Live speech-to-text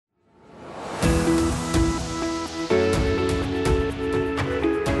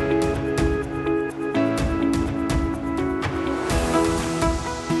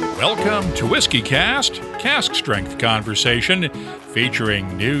Welcome to WhiskyCast, cask strength conversation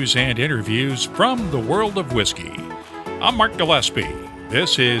featuring news and interviews from the world of whiskey. I'm Mark Gillespie.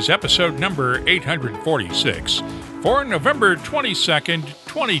 This is episode number 846 for November 22nd,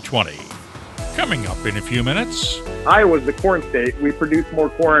 2020. Coming up in a few minutes. Iowa's the corn state. We produce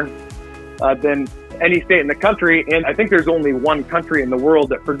more corn than any state in the country, and I think there's only one country in the world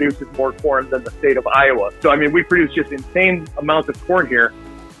that produces more corn than the state of Iowa. So, we produce just insane amounts of corn here.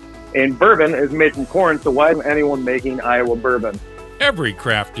 And bourbon is made from corn, so why is anyone making Iowa bourbon? Every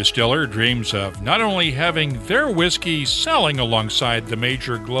craft distiller dreams of not only having their whiskey selling alongside the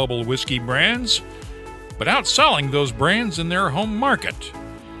major global whiskey brands, but outselling those brands in their home market.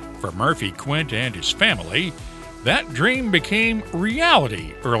 For Murphy Quint and his family, that dream became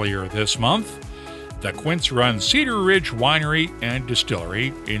reality earlier this month. The Quints run Cedar Ridge Winery and Distillery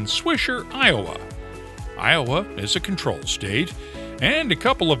in Swisher, Iowa. Iowa is a control state, and a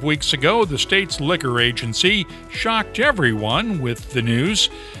couple of weeks ago, the state's liquor agency shocked everyone with the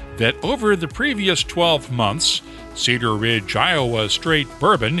news that over the previous 12 months, Cedar Ridge, Iowa Straight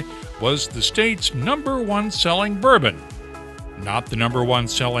Bourbon was the state's number one selling bourbon. Not the number one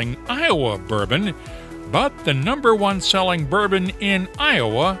selling Iowa bourbon, but the number one selling bourbon in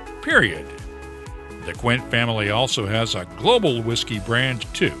Iowa, period. The Quint family also has a global whiskey brand,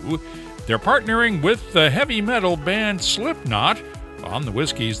 too. They're partnering with the heavy metal band Slipknot on the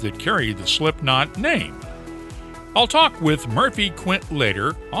whiskeys that carry the Slipknot name. I'll talk with Murphy Quint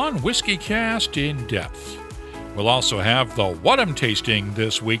later on WhiskyCast in depth. We'll also have the What I'm Tasting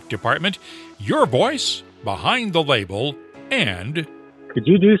This Week department, your voice behind the label, and... Could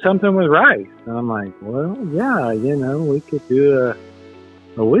you do something with rice? And I'm like, well, yeah, we could do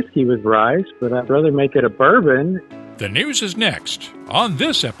a whiskey with rice, but I'd rather make it a bourbon. The news is next on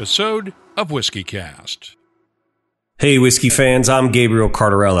this episode of WhiskyCast. Hey, whiskey fans, I'm Gabriel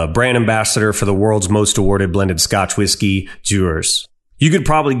Cardarella, brand ambassador for the world's most awarded blended Scotch whiskey, Distillers. You could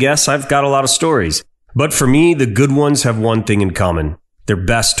probably guess I've got a lot of stories, but for me, the good ones have one thing in common. They're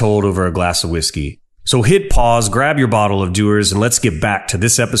best told over a glass of whiskey. So hit pause, grab your bottle of Distillers, and let's get back to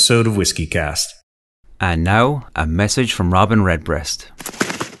this episode of WhiskyCast. And now, a message from Robin Redbreast.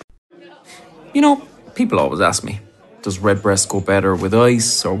 People always ask me, does Redbreast go better with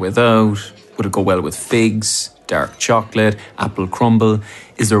ice or without? Would it go well with figs, dark chocolate, apple crumble?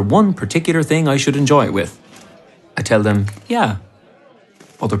 Is there one particular thing I should enjoy it with? I tell them, yeah,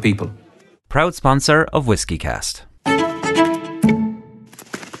 other people. Proud sponsor of WhiskyCast.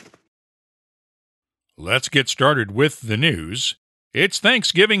 Let's get started with the news. It's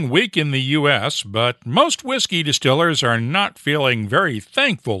Thanksgiving week in the U.S., but most whiskey distillers are not feeling very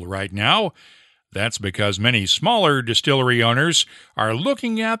thankful right now. That's because many smaller distillery owners are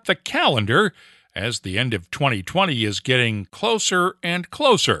looking at the calendar as the end of 2020 is getting closer and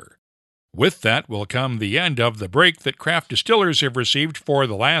closer. With that will come the end of the break that craft distillers have received for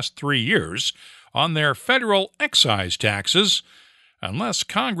the last 3 years on their federal excise taxes, unless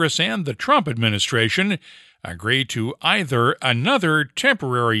Congress and the Trump administration agree to either another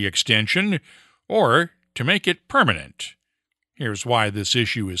temporary extension or to make it permanent. Here's why this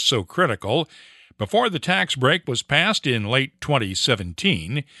issue is so critical. Before the tax break was passed in late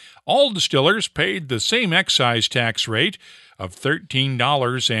 2017, all distillers paid the same excise tax rate of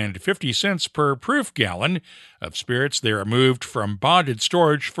 $13.50 per proof gallon of spirits they removed from bonded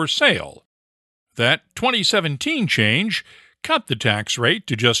storage for sale. That 2017 change cut the tax rate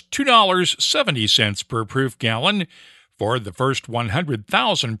to just $2.70 per proof gallon for the first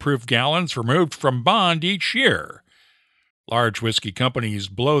 100,000 proof gallons removed from bond each year. Large whiskey companies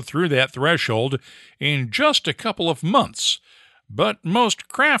blow through that threshold in just a couple of months, but most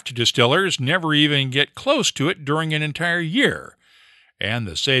craft distillers never even get close to it during an entire year, and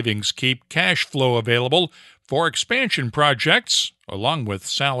the savings keep cash flow available for expansion projects, along with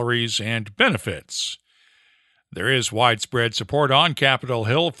salaries and benefits. There is widespread support on Capitol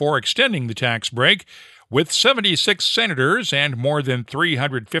Hill for extending the tax break, with 76 senators and more than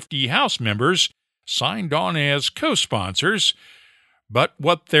 350 House members signed on as co-sponsors, but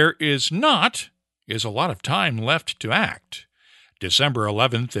what there is not is a lot of time left to act. December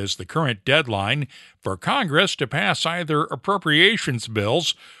 11th is the current deadline for Congress to pass either appropriations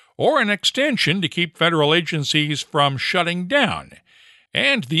bills or an extension to keep federal agencies from shutting down.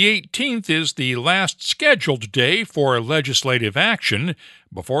 And the 18th is the last scheduled day for legislative action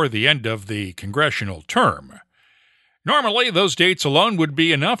before the end of the congressional term. Normally, those dates alone would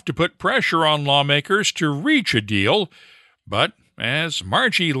be enough to put pressure on lawmakers to reach a deal, but as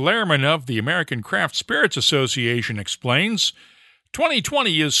Margie Lehrman of the American Craft Spirits Association explains,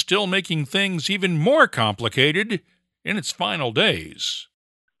 2020 is still making things even more complicated in its final days.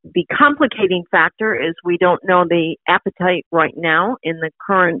 The complicating factor is we don't know the appetite right now in the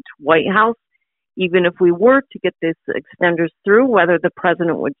current White House. Even if we were to get this extenders through, whether the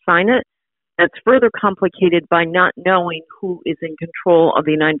president would sign it, that's further complicated by not knowing who is in control of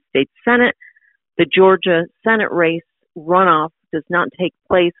the United States Senate. The Georgia Senate race runoff does not take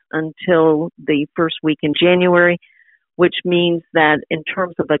place until the first week in January, which means that in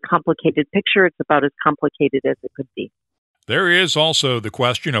terms of a complicated picture, it's about as complicated as it could be. There is also the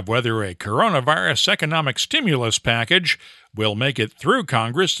question of whether a coronavirus economic stimulus package will make it through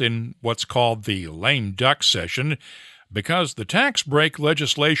Congress in what's called the lame duck session, because the tax break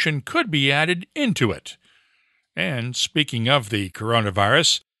legislation could be added into it. And speaking of the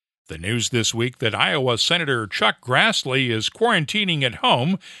coronavirus, the news this week that Iowa Senator Chuck Grassley is quarantining at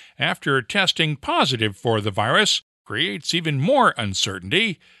home after testing positive for the virus creates even more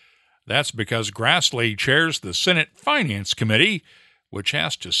uncertainty. That's because Grassley chairs the Senate Finance Committee, which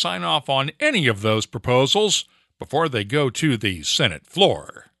has to sign off on any of those proposals before they go to the Senate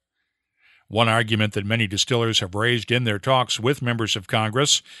floor. One argument that many distillers have raised in their talks with members of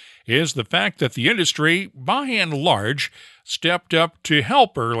Congress is the fact that the industry, by and large, stepped up to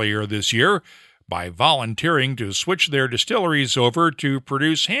help earlier this year by volunteering to switch their distilleries over to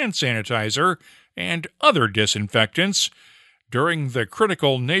produce hand sanitizer and other disinfectants during the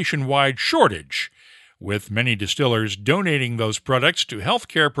critical nationwide shortage, with many distillers donating those products to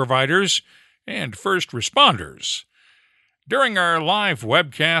healthcare providers and first responders. During our live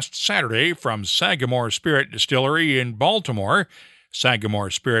webcast Saturday from Sagamore Spirit Distillery in Baltimore,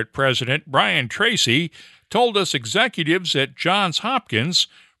 Sagamore Spirit President Brian Tracy told us executives at Johns Hopkins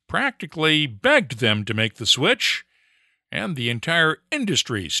practically begged them to make the switch, and the entire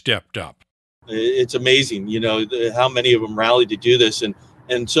industry stepped up. It's amazing, how many of them rallied to do this,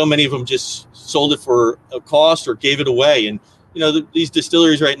 and so many of them just sold it for a cost or gave it away. And, these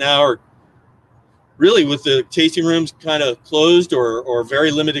distilleries right now are really, with the tasting rooms kind of closed or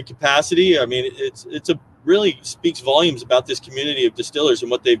very limited capacity. I mean, it's a really speaks volumes about this community of distillers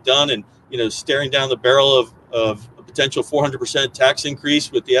and what they've done, and, staring down the barrel of a potential 400% tax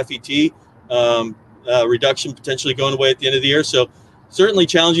increase with the FET reduction potentially going away at the end of the year. So certainly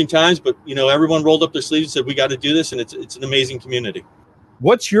challenging times, but, everyone rolled up their sleeves and said, we got to do this. And it's an amazing community.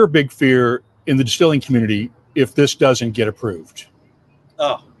 What's your big fear in the distilling community if this doesn't get approved?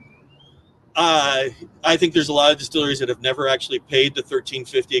 I think there's a lot of distilleries that have never actually paid the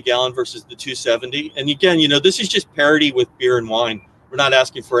 $13.50 a gallon versus the $2.70. And again, this is just parity with beer and wine. We're not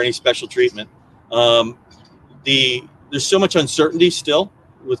asking for any special treatment. There's so much uncertainty still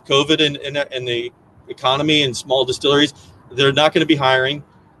with COVID and the economy and small distilleries. They're not going to be hiring.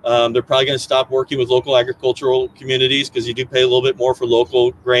 They're probably going to stop working with local agricultural communities because you do pay a little bit more for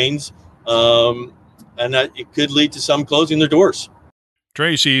local grains. And that it could lead to some closing their doors.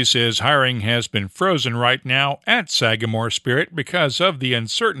 Tracy says hiring has been frozen right now at Sagamore Spirit because of the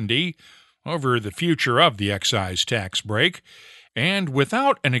uncertainty over the future of the excise tax break. And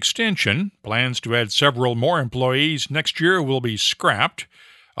without an extension, plans to add several more employees next year will be scrapped,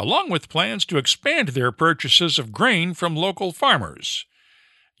 along with plans to expand their purchases of grain from local farmers.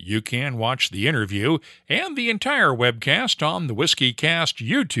 You can watch the interview and the entire webcast on the WhiskyCast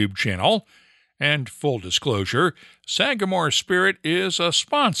YouTube channel. And full disclosure, Sagamore Spirit is a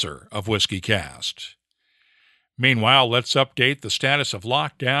sponsor of WhiskyCast. Meanwhile, let's update the status of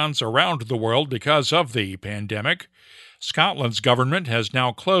lockdowns around the world because of the pandemic. Scotland's government has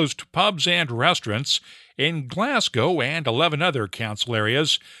now closed pubs and restaurants in Glasgow and 11 other council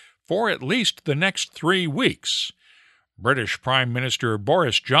areas for at least the next 3 weeks. British Prime Minister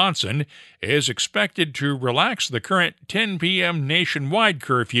Boris Johnson is expected to relax the current 10 p.m. nationwide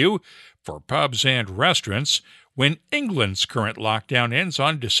curfew for pubs and restaurants when England's current lockdown ends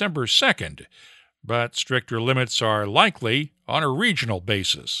on December 2nd, but stricter limits are likely on a regional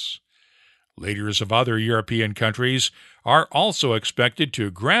basis. Leaders of other European countries are also expected to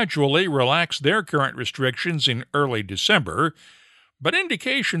gradually relax their current restrictions in early December, but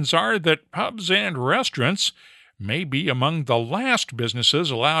indications are that pubs and restaurants may be among the last businesses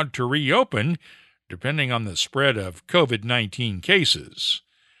allowed to reopen, depending on the spread of COVID-19 cases.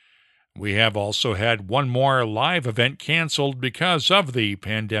 We have also had one more live event canceled because of the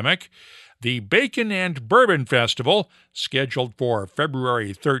pandemic. The Bacon and Bourbon Festival, scheduled for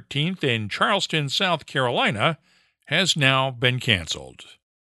February 13th in Charleston, South Carolina, has now been canceled.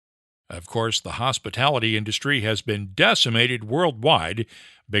 Of course, the hospitality industry has been decimated worldwide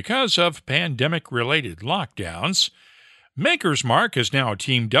because of pandemic-related lockdowns. Maker's Mark has now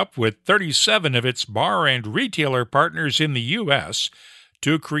teamed up with 37 of its bar and retailer partners in the U.S.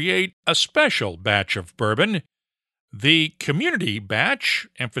 to create a special batch of bourbon. The community batch,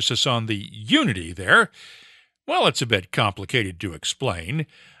 emphasis on the unity there, well, it's a bit complicated to explain.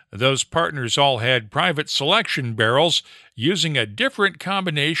 Those partners all had private selection barrels using a different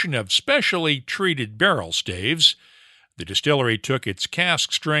combination of specially treated barrel staves. The distillery took its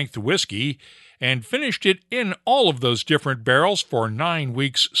cask-strength whiskey and finished it in all of those different barrels for 9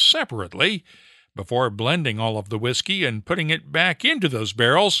 weeks separately before blending all of the whiskey and putting it back into those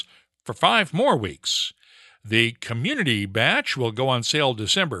barrels for 5 more weeks. The community batch will go on sale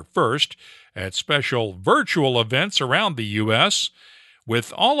December 1st at special virtual events around the U.S.,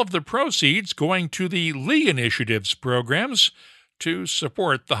 with all of the proceeds going to the Lee Initiative's programs to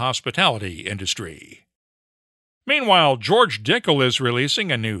support the hospitality industry. Meanwhile, George Dickel is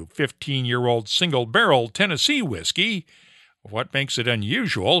releasing a new 15-year-old single-barrel Tennessee whiskey. What makes it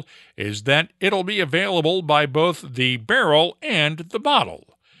unusual is that it'll be available by both the barrel and the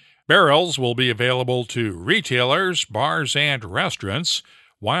bottle. Barrels will be available to retailers, bars, and restaurants,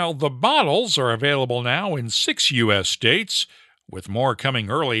 while the bottles are available now in 6 U.S. states, with more coming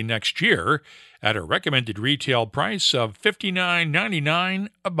early next year at a recommended retail price of $59.99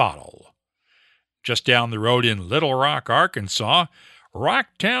 a bottle. Just down the road in Little Rock, Arkansas,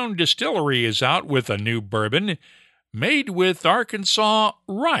 Rocktown Distillery is out with a new bourbon made with Arkansas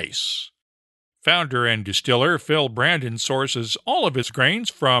rice. Founder and distiller Phil Brandon sources all of his grains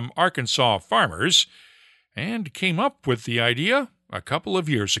from Arkansas farmers and came up with the idea a couple of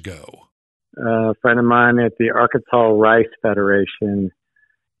years ago. A friend of mine at the Arkansas Rice Federation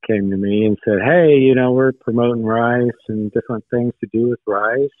came to me and said, hey, we're promoting rice and different things to do with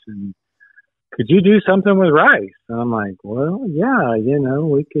rice, and could you do something with rice? And I'm like, well, yeah,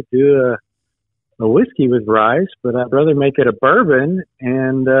 we could do a whiskey with rice, but I'd rather make it a bourbon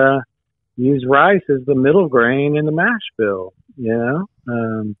and use rice as the middle grain in the mash bill, and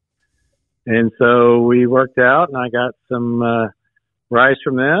so we worked out, and I got some rice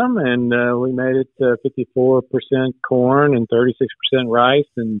from them, and we made it 54% corn and 36% rice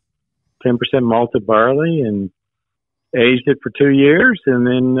and 10% malted barley, and aged it for 2 years, and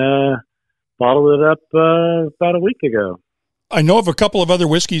then bottled it up about a week ago. I know of a couple of other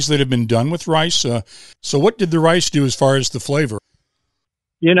whiskeys that have been done with rice. So what did the rice do as far as the flavor?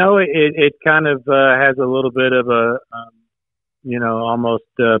 It kind of has a little bit of a, almost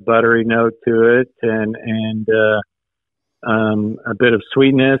buttery note to it, and a bit of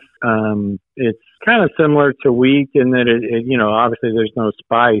sweetness. It's kind of similar to wheat in that it obviously there's no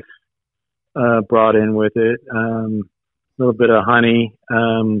spice brought in with it. A little bit of honey,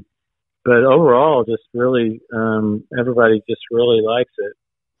 but overall, just really everybody just really likes it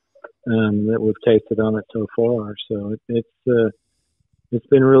that we've tasted on it so far. So it's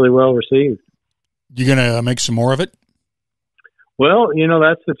been really well received. You gonna make some more of it? Well,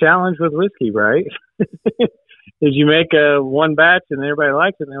 that's the challenge with whiskey, right? Is you make one batch and everybody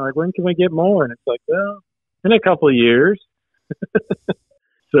likes it, and they're like, when can we get more? And it's like, well, in a couple of years.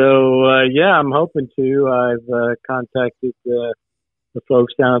 So, I'm hoping to. I've contacted the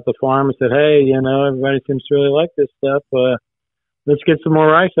folks down at the farm and said, hey, everybody seems to really like this stuff. Let's get some more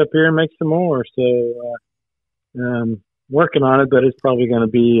rice up here and make some more. So, working on it, but it's probably going to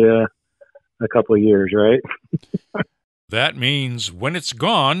be a couple of years, right? That means when it's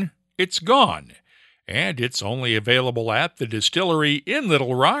gone, it's gone. And it's only available at the distillery in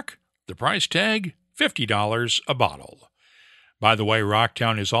Little Rock. The price tag, $50 a bottle. By the way,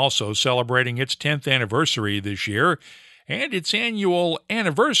 Rocktown is also celebrating its 10th anniversary this year, and its annual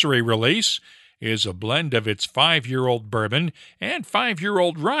anniversary release is a blend of its 5-year-old bourbon and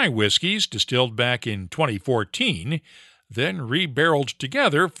 5-year-old rye whiskeys distilled back in 2014, then rebarreled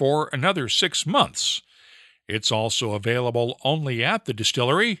together for another 6 months. It's also available only at the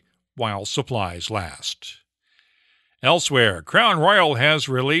distillery while supplies last. Elsewhere, Crown Royal has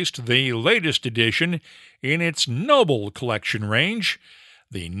released the latest edition in its Noble Collection range.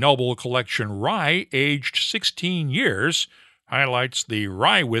 The Noble Collection Rye, aged 16 years, highlights the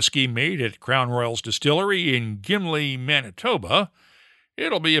rye whiskey made at Crown Royal's distillery in Gimli, Manitoba.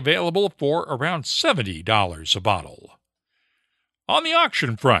 It'll be available for around $70 a bottle. On the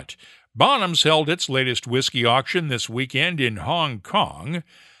auction front, Bonham's held its latest whiskey auction this weekend in Hong Kong.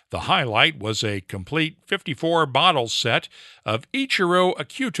 The highlight was a complete 54-bottle set of Ichiro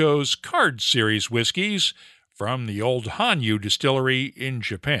Akuto's Card Series whiskeys from the old Hanyu distillery in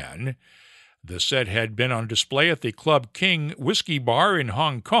Japan. The set had been on display at the Club King Whiskey Bar in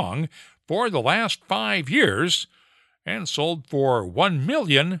Hong Kong for the last 5 years and sold for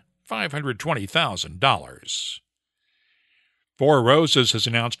 $1,520,000. Four Roses has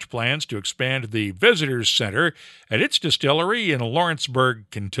announced plans to expand the Visitors Center at its distillery in Lawrenceburg,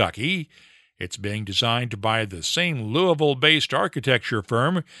 Kentucky. It's being designed by the same Louisville-based architecture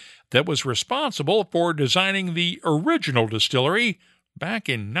firm that was responsible for designing the original distillery back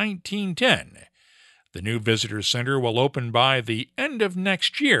in 1910. The new visitor center will open by the end of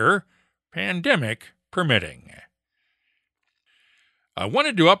next year, pandemic permitting. I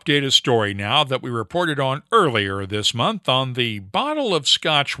wanted to update a story now that we reported on earlier this month on the bottle of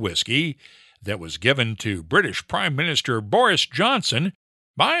Scotch whiskey that was given to British Prime Minister Boris Johnson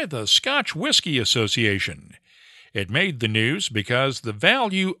by the Scotch Whisky Association. It made the news because the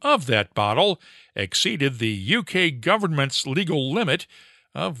value of that bottle exceeded the UK government's legal limit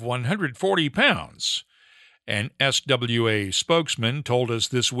of £140. An SWA spokesman told us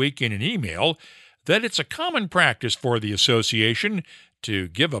this week in an email that it's a common practice for the association to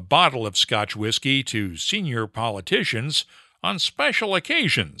give a bottle of Scotch whiskey to senior politicians on special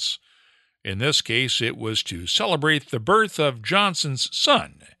occasions. In this case, it was to celebrate the birth of Johnson's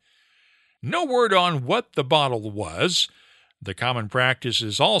son. No word on what the bottle was. The common practice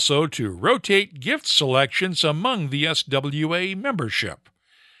is also to rotate gift selections among the SWA membership.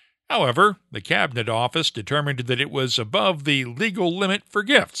 However, the Cabinet Office determined that it was above the legal limit for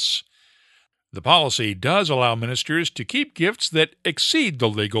gifts. The policy does allow ministers to keep gifts that exceed the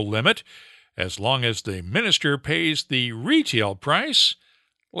legal limit, as long as the minister pays the retail price,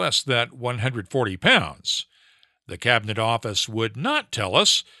 less that £140. The Cabinet Office would not tell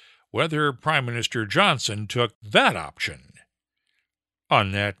us whether Prime Minister Johnson took that option.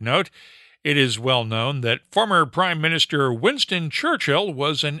 On that note, it is well known that former Prime Minister Winston Churchill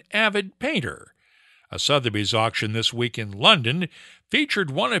was an avid painter. A Sotheby's auction this week in London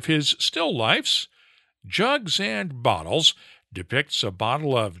featured one of his still lifes. Jugs and Bottles depicts a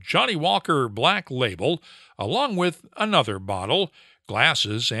bottle of Johnny Walker Black Label, along with another bottle,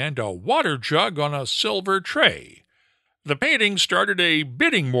 glasses, and a water jug on a silver tray. The painting started a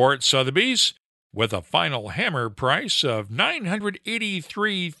bidding war at Sotheby's, with a final hammer price of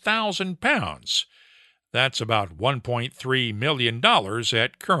 £983,000. That's about $1.3 million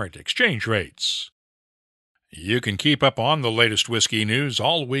at current exchange rates. You can keep up on the latest whiskey news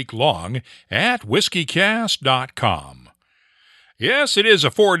all week long at whiskycast.com. Yes, it is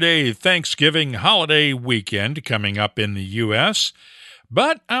a 4-day Thanksgiving holiday weekend coming up in the U.S.,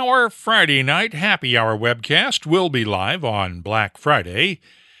 but our Friday night happy hour webcast will be live on Black Friday.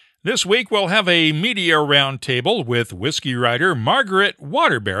 This week we'll have a media roundtable with whiskey writer Margaret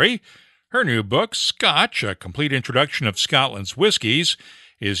Waterbury. Her new book, Scotch, A Complete Introduction of Scotland's Whiskies,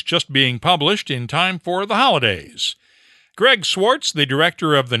 is just being published in time for the holidays. Greg Swartz, the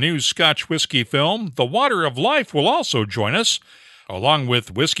director of the new Scotch whiskey film, The Water of Life, will also join us, along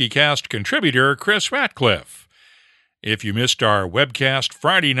with WhiskyCast contributor Chris Ratcliffe. If you missed our webcast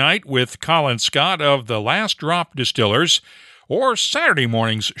Friday night with Colin Scott of the Last Drop Distillers, or Saturday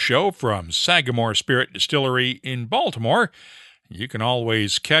morning's show from Sagamore Spirit Distillery in Baltimore, you can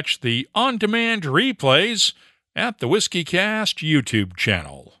always catch the on-demand replays at the WhiskyCast YouTube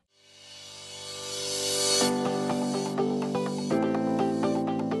channel.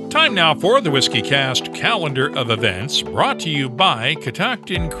 Time now for the WhiskyCast calendar of events, brought to you by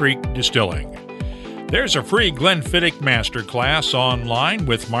Catoctin Creek Distilling. There's a free Glenfiddich Masterclass online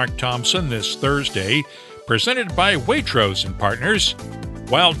with Mark Thompson this Thursday, presented by Waitrose and Partners,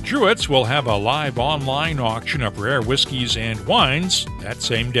 while Druitt's will have a live online auction of rare whiskeys and wines that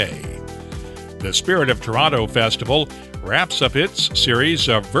same day. The Spirit of Toronto Festival wraps up its series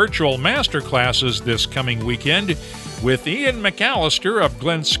of virtual masterclasses this coming weekend with Ian McAllister of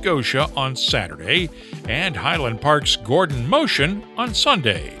Glen Scotia on Saturday and Highland Park's Gordon Motion on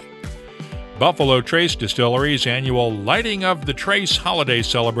Sunday. Buffalo Trace Distillery's annual Lighting of the Trace holiday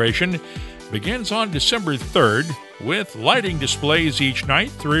celebration begins on December 3rd with lighting displays each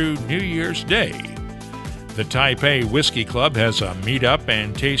night through New Year's Day. The Taipei Whiskey Club has a meetup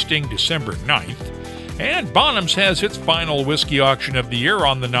and tasting December 9th, and Bonhams has its final whiskey auction of the year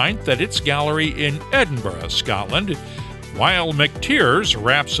on the 9th at its gallery in Edinburgh, Scotland, while McTeers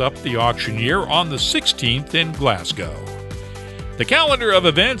wraps up the auction year on the 16th in Glasgow. The calendar of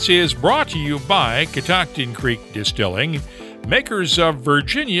events is brought to you by Catoctin Creek Distilling, makers of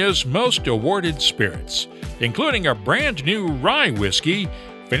Virginia's most awarded spirits, including a brand new rye whiskey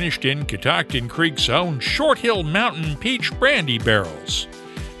finished in Catoctin Creek's own Short Hill Mountain Peach Brandy barrels.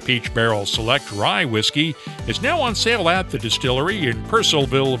 Peach Barrel Select Rye Whiskey is now on sale at the distillery in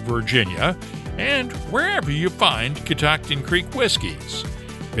Purcellville, Virginia, and wherever you find Catoctin Creek whiskeys.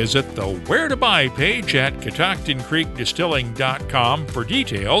 Visit the Where to Buy page at catoctincreekdistilling.com for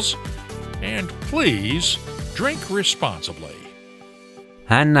details, and please drink responsibly.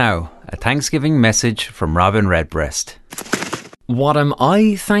 And now, a Thanksgiving message from Robin Redbreast. What am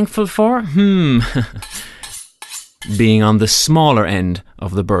I thankful for? Being on the smaller end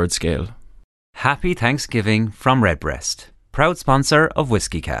of the bird scale. Happy Thanksgiving from Redbreast, proud sponsor of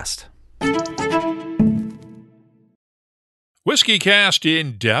WhiskyCast. WhiskyCast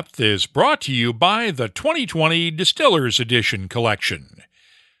In Depth is brought to you by the 2020 Distillers Edition collection.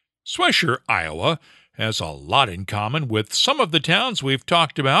 Swisher, Iowa, has a lot in common with some of the towns we've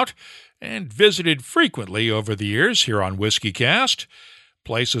talked about and visited frequently over the years here on WhiskyCast.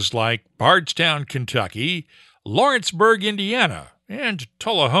 Places like Bardstown, Kentucky, Lawrenceburg, Indiana, and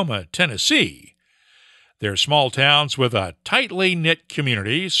Tullahoma, Tennessee. They're small towns with a tightly knit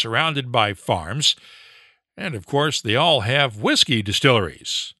community surrounded by farms, and of course they all have whiskey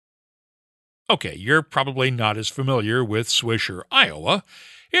distilleries. Okay, you're probably not as familiar with Swisher, Iowa.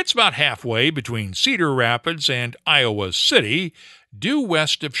 It's about halfway between Cedar Rapids and Iowa City, due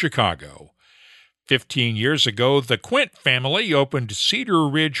west of Chicago. 15 years ago, the Quint family opened Cedar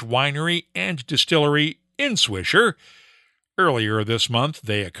Ridge Winery and Distillery in Swisher. Earlier this month,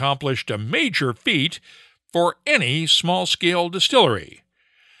 they accomplished a major feat for any small-scale distillery.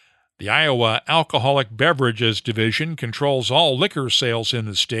 The Iowa Alcoholic Beverages Division controls all liquor sales in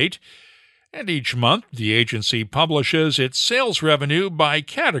the state, and each month the agency publishes its sales revenue by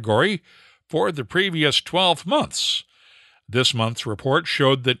category for the previous 12 months. This month's report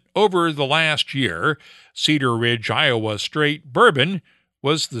showed that over the last year, Cedar Ridge, Iowa Straight Bourbon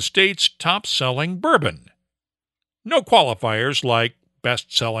was the state's top-selling bourbon. No qualifiers like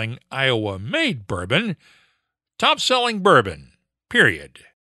best-selling Iowa-made bourbon, top-selling bourbon, period.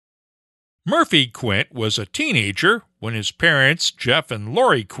 Murphy Quint was a teenager when his parents, Jeff and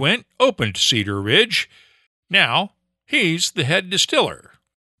Lori Quint, opened Cedar Ridge. Now, he's the head distiller.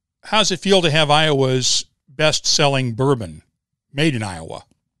 How's it feel to have Iowa's best-selling bourbon made in Iowa?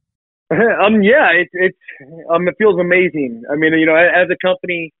 It feels amazing. I mean, as a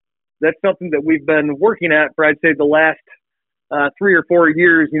company, that's something that we've been working at for, I'd say, the last 3 or 4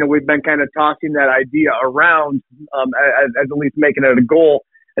 years. We've been kind of tossing that idea around as at least making it a goal.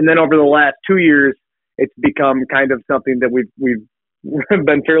 And then over the last 2 years, it's become kind of something that we've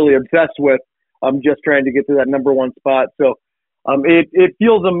been fairly obsessed with. Just trying to get to that number one spot. So it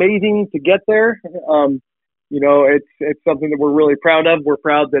feels amazing to get there. It's something that we're really proud of. We're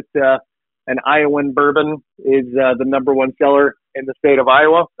proud that an Iowan bourbon is the number one seller in the state of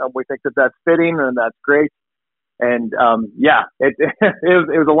Iowa. We think that that's fitting and that's great. And it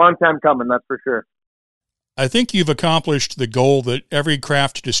was a long time coming, that's for sure. I think you've accomplished the goal that every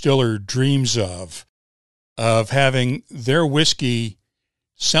craft distiller dreams of having their whiskey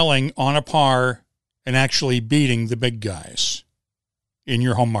selling on a par and actually beating the big guys in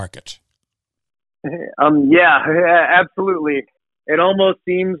your home market. Absolutely. It almost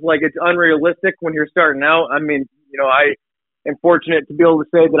seems like it's unrealistic when you're starting out. I mean, I am fortunate to be able to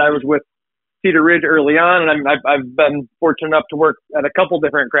say that I was with Cedar Ridge early on, and I've been fortunate enough to work at a couple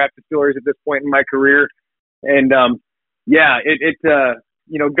different craft distilleries at this point in my career. And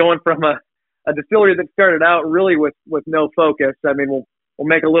going from a distillery that started out really with no focus. I mean, we'll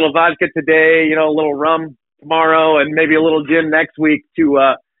make a little vodka today, a little rum tomorrow, and maybe a little gin next week to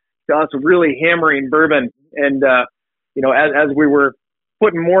us really hammering bourbon. And as we were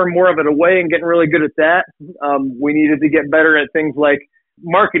putting more and more of it away and getting really good at that, we needed to get better at things like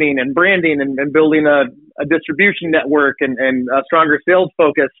marketing and branding and building a distribution network and a stronger sales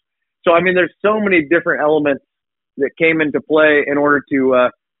focus. So, I mean, there's so many different elements that came into play in order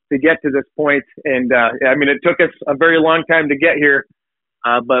to get to this point. And, it took us a very long time to get here,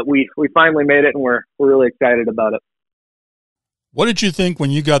 but we finally made it, and we're really excited about it. What did you think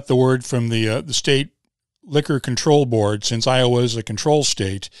when you got the word from the state liquor control board, since Iowa is a control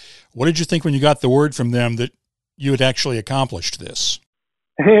state? What did you think when you got the word from them that you had actually accomplished this?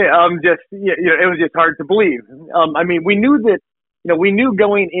 It was just hard to believe. We knew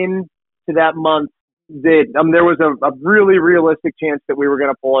going into that month that there was a really realistic chance that we were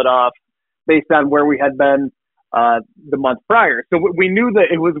going to pull it off based on where we had been the month prior. So we knew that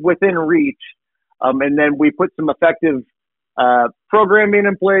it was within reach. And then we put some effective programming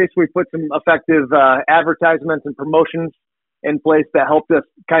in place. We put some effective advertisements and promotions in place that helped us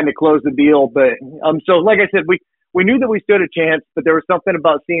kind of close the deal. But so like I said, we knew that we stood a chance, but there was something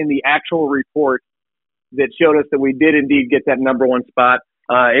about seeing the actual report that showed us that we did indeed get that number one spot.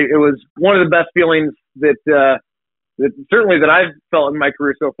 It was one of the best feelings that certainly that I've felt in my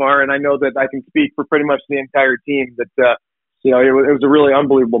career so far, and I know that I can speak for pretty much the entire team that it was a really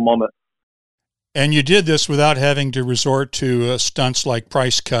unbelievable moment. And you did this without having to resort to stunts like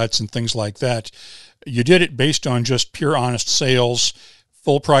price cuts and things like that. You did it based on just pure honest sales,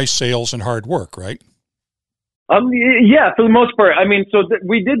 full price sales, and hard work, right? Yeah, for the most part. I mean, so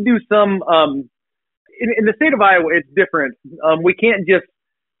we did do some, in the state of Iowa, it's different. We can't just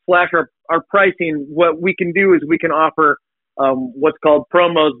slash our pricing. What we can do is we can offer what's called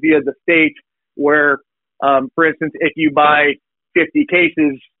promos via the state where, for instance, if you buy 50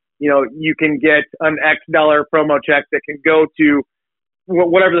 cases, you can get an X dollar promo check that can go to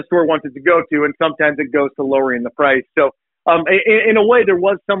whatever the store wants it to go to, and sometimes it goes to lowering the price. So in a way, there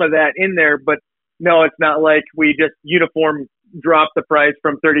was some of that in there, but no, it's not like we just uniform drop the price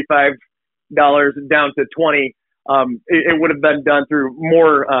from $35 down to $20. It would have been done through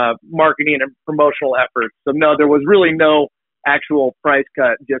more marketing and promotional efforts. So no, there was really no actual price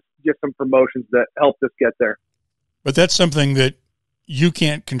cut, just some promotions that helped us get there. But that's something that you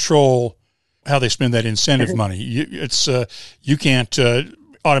can't control how they spend that incentive money. You can't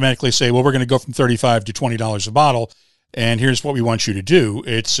automatically say, well, we're going to go from $35 to $20 a bottle, and here's what we want you to do.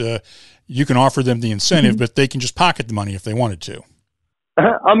 It's you can offer them the incentive, but they can just pocket the money if they wanted to.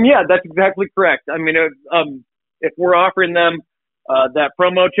 Yeah, that's exactly correct. I mean, if we're offering them that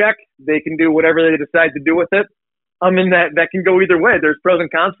promo check, they can do whatever they decide to do with it. I mean, that can go either way. There's pros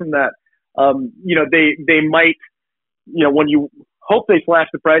and cons from that. They might, when you hope they slash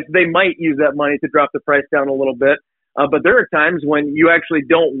the price, they might use that money to drop the price down a little bit. But there are times when you actually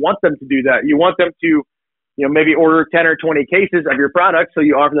don't want them to do that. You want them to, maybe order 10 or 20 cases of your product, so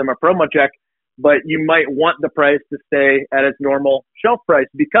you offer them a promo check, but you might want the price to stay at its normal shelf price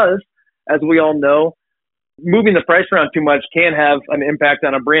because, as we all know, moving the price around too much can have an impact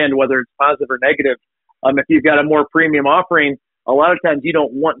on a brand, whether it's positive or negative. If you've got a more premium offering, a lot of times you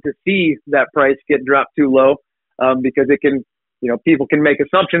don't want to see that price get dropped too low because it can, people can make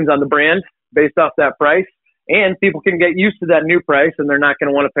assumptions on the brand based off that price, and people can get used to that new price and they're not going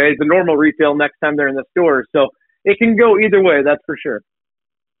to want to pay the normal retail next time they're in the store. So it can go either way, that's for sure.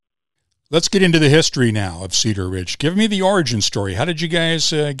 Let's get into the history now of Cedar Ridge. Give me the origin story. How did you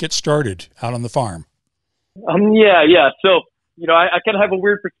guys get started out on the farm? Yeah. So, I kind of have a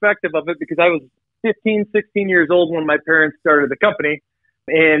weird perspective of it because I was 15, 16 years old when my parents started the company.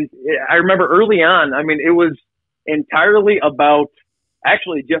 And I remember early on, I mean, it was entirely about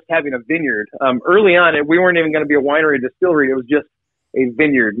actually just having a vineyard. Early on, we weren't even going to be a winery or distillery. It was just a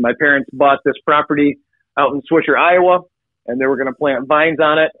vineyard. My parents bought this property out in Swisher, Iowa, and they were going to plant vines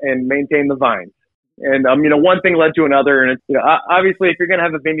on it and maintain the vines. And, one thing led to another. And, obviously, if you're going to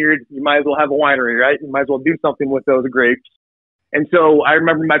have a vineyard, you might as well have a winery, right? You might as well do something with those grapes. And so I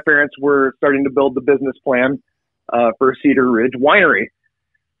remember my parents were starting to build the business plan for Cedar Ridge Winery.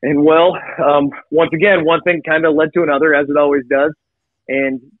 And, once again, one thing kind of led to another, as it always does.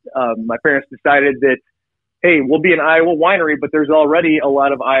 And my parents decided that, hey, we'll be an Iowa winery, but there's already a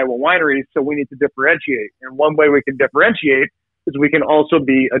lot of Iowa wineries, so we need to differentiate. And one way we can differentiate is we can also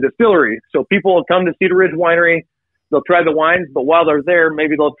be a distillery. So people will come to Cedar Ridge Winery, they'll try the wines, but while they're there,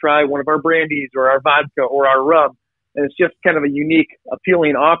 maybe they'll try one of our brandies or our vodka or our rum. And it's just kind of a unique,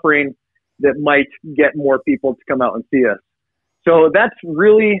 appealing offering that might get more people to come out and see us. So that's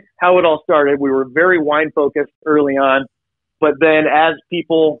really how it all started. We were very wine focused early on, but then as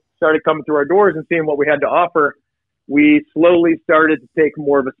people started coming through our doors and seeing what we had to offer, we slowly started to take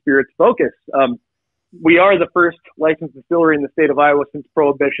more of a spirits focus. We are the first licensed distillery in the state of Iowa since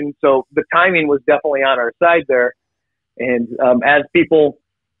Prohibition, so the timing was definitely on our side there. And as people,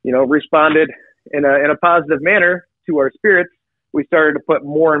 responded in a positive manner to our spirits, we started to put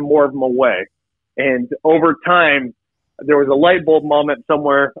more and more of them away. And over time, there was a light bulb moment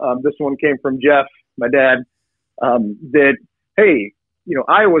somewhere. This one came from Jeff, my dad, that, hey,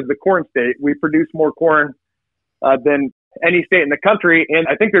 Iowa's the corn state. We produce more corn than any state in the country. And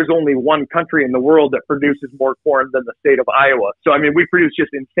I think there's only one country in the world that produces more corn than the state of Iowa. So, I mean, we produce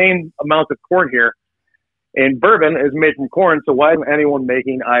just insane amounts of corn here. And bourbon is made from corn, so why isn't anyone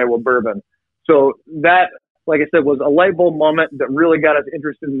making Iowa bourbon? So that, like I said, was a light bulb moment that really got us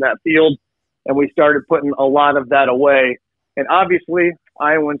interested in that field. And we started putting a lot of that away. And obviously,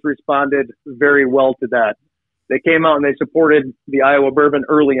 Iowans responded very well to that. They came out and they supported the Iowa bourbon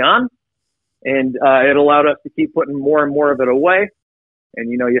early on. And it allowed us to keep putting more and more of it away. And,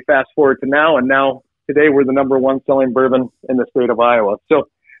 you fast forward to now, and now today we're the number one selling bourbon in the state of Iowa. So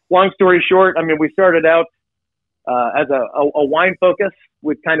long story short, I mean, we started out as a wine focus.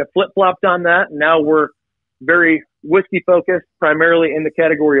 We've kind of flip-flopped on that. Now we're very whiskey focused, primarily in the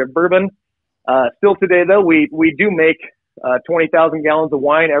category of bourbon. Still today, though, we do make 20,000 gallons of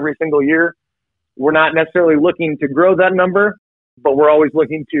wine every single year. We're not necessarily looking to grow that number, but we're always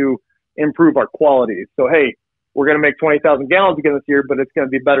looking to improve our quality. So, hey, we're going to make 20,000 gallons again this year, but it's going to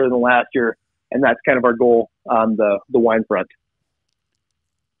be better than last year. And that's kind of our goal on the wine front.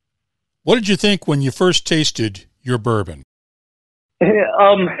 What did you think when you first tasted your bourbon?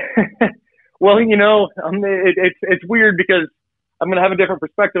 Well, it's weird because I'm going to have a different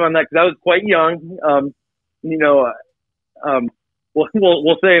perspective on that because I was quite young.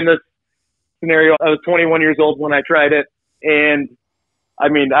 We'll say in this scenario, I was 21 years old when I tried it, and I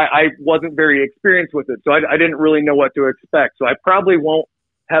mean, I wasn't very experienced with it, so I didn't really know what to expect. So I probably won't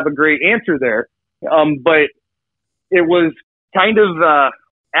have a great answer there. But it was kind of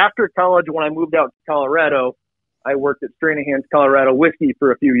after college when I moved out to Colorado. I worked at Stranahan's Colorado Whiskey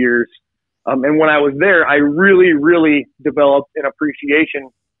for a few years. And when I was there, I really, really developed an appreciation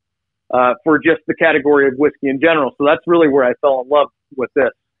for just the category of whiskey in general. So that's really where I fell in love with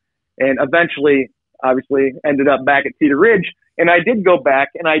this. And eventually, obviously, ended up back at Cedar Ridge. And I did go back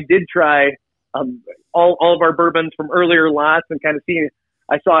and I did try all of our bourbons from earlier lots and kind of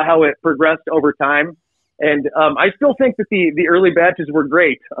I saw how it progressed over time. And I still think that the early batches were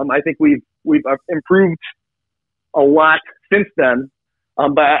great. I think we've improved a lot since then.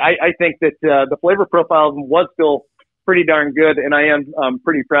 But I think that the flavor profile was still pretty darn good, and I am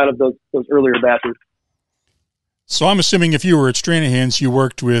pretty proud of those earlier batches. So I'm assuming if you were at Stranahan's, you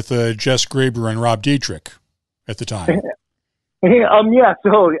worked with Jess Graber and Rob Dietrich at the time. Yeah,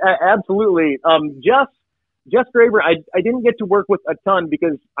 so absolutely. Jess Graber, I didn't get to work with a ton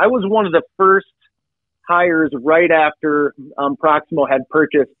because I was one of the first hires right after Proximo had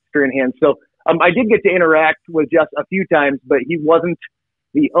purchased Stranahan's. So I did get to interact with Jess a few times, but he wasn't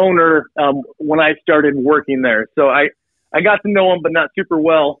the owner when I started working there. So I got to know him, but not super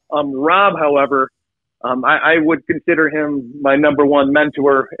well. Rob, however, I would consider him my number one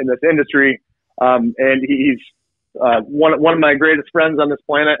mentor in this industry. And he's one of my greatest friends on this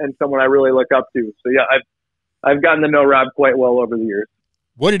planet and someone I really look up to. So yeah, I've gotten to know Rob quite well over the years.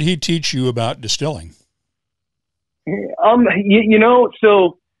 What did he teach you about distilling?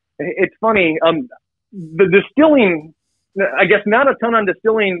 So it's funny. The distilling, I guess not a ton on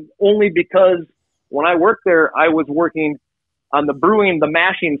distilling only because when I worked there, I was working on the brewing, the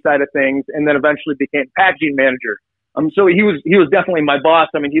mashing side of things, and then eventually became packaging manager. So he was definitely my boss.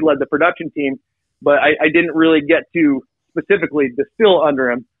 I mean, he led the production team, but I didn't really get to specifically distill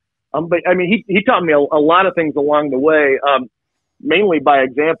under him. But I mean, he taught me a lot of things along the way, mainly by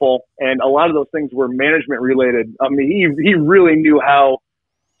example, and a lot of those things were management related. I mean, he really knew how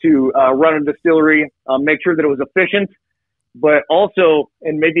to run a distillery, make sure that it was efficient, but also,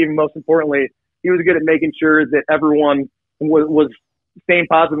 and maybe even most importantly, he was good at making sure that everyone was staying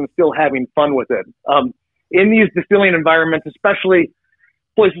positive and still having fun with it. In these distilling environments, especially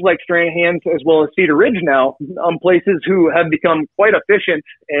places like Stranahan's as well as Cedar Ridge now, places who have become quite efficient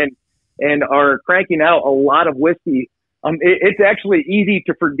and are cranking out a lot of whiskey, it's actually easy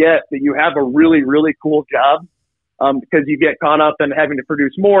to forget that you have a really, really cool job because you get caught up in having to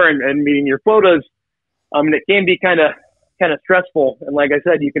produce more and meeting your quotas. And it can be kind of stressful. And like I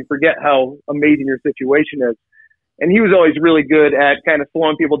said, you can forget how amazing your situation is. And he was always really good at kind of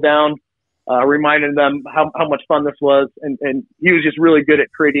slowing people down, reminding them how much fun this was. And he was just really good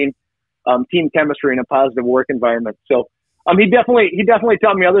at creating team chemistry in a positive work environment. So he definitely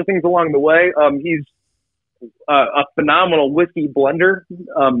taught me other things along the way. He's a phenomenal whiskey blender.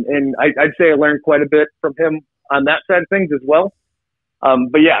 And I'd say I learned quite a bit from him on that side of things as well.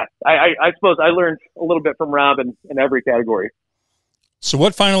 But yeah, I suppose I learned a little bit from Rob in every category. So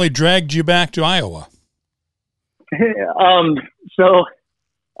what finally dragged you back to Iowa? So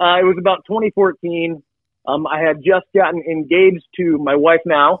it was about 2014. I had just gotten engaged to my wife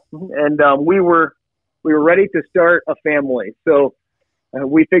now, and we were ready to start a family. So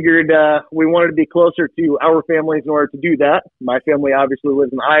we figured we wanted to be closer to our families in order to do that. My family obviously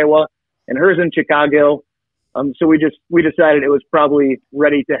lives in Iowa, and hers in Chicago. So we decided it was probably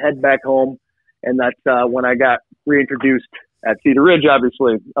ready to head back home, and that's when I got reintroduced at Cedar Ridge.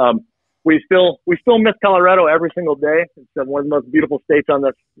 Obviously, we still miss Colorado every single day. It's one of the most beautiful states on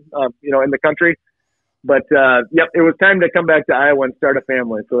this, in the country. But yep, it was time to come back to Iowa and start a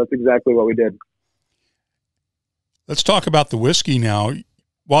family. So that's exactly what we did. Let's talk about the whiskey now.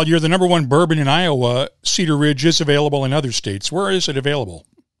 While you're the number one bourbon in Iowa, Cedar Ridge is available in other states. Where is it available?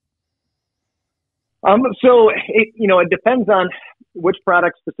 So it depends on which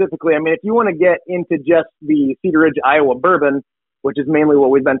product specifically. I mean, if you want to get into just the Cedar Ridge, Iowa bourbon, which is mainly what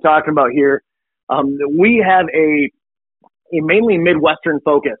we've been talking about here, we have a mainly Midwestern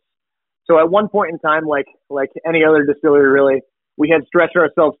focus. So at one point in time, like any other distillery, really, we had stretched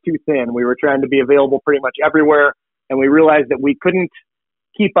ourselves too thin. We were trying to be available pretty much everywhere, and we realized that we couldn't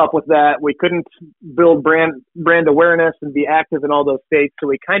keep up with that. We couldn't build brand awareness and be active in all those states. So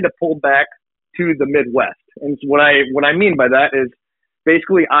we kind of pulled back to the Midwest. And what I mean by that is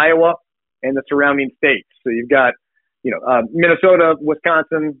basically Iowa, and the surrounding states. So you've got, Minnesota,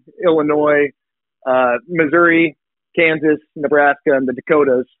 Wisconsin, Illinois, Missouri, Kansas, Nebraska, and the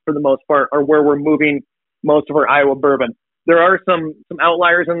Dakotas, for the most part, are where we're moving most of our Iowa bourbon. There are some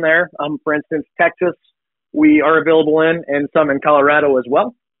outliers in there. For instance, Texas, we are available in, and some in Colorado as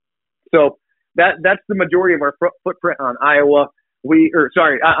well. So that's the majority of our footprint on Iowa.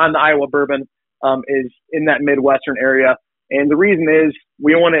 On the Iowa bourbon is in that Midwestern area. And the reason is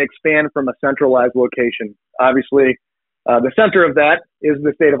we want to expand from a centralized location. Obviously, the center of that is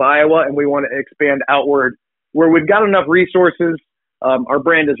the state of Iowa, and we want to expand outward where we've got enough resources. Our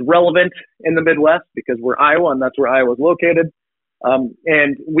brand is relevant in the Midwest because we're Iowa, and that's where Iowa is located.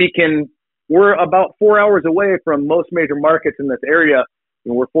 And we're about 4 hours away from most major markets in this area.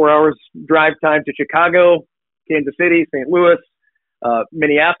 We're 4 hours drive time to Chicago, Kansas City, St. Louis,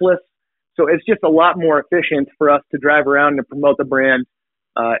 Minneapolis. So it's just a lot more efficient for us to drive around and promote the brand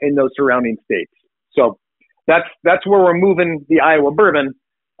in those surrounding states. So that's where we're moving the Iowa bourbon.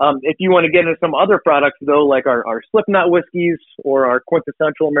 If you want to get into some other products, though, like our Slipknot whiskeys or our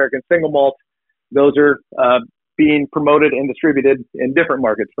quintessential American single malt, those are being promoted and distributed in different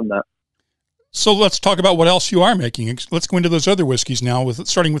markets from that. So let's talk about what else you are making. Let's go into those other whiskeys now,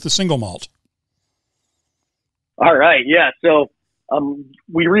 starting with the single malt. All right, yeah. So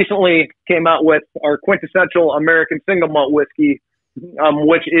we recently came out with our quintessential American single malt whiskey,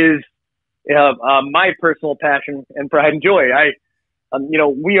 which is my personal passion and pride and joy.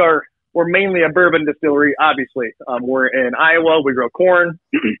 We're mainly a bourbon distillery, obviously. We're in Iowa, we grow corn,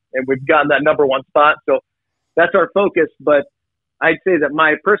 and we've gotten that number one spot. So that's our focus. But I'd say that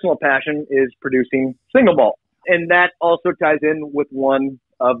my personal passion is producing single malt. And that also ties in with one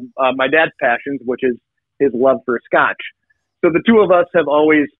of my dad's passions, which is his love for Scotch. So the two of us have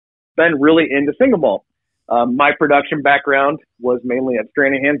always been really into single malt. My production background was mainly at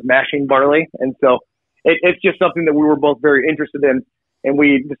Stranahan's mashing barley. And so it's just something that we were both very interested in. And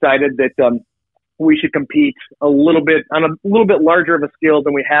we decided that we should compete on a little bit larger of a scale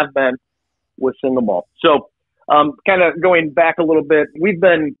than we have been with single malt. So kind of going back a little bit, we've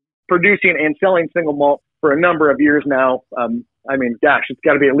been producing and selling single malt for a number of years now. It's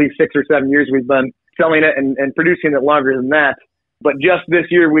got to be at least 6 or 7 years we've been selling it and producing it longer than that. But just this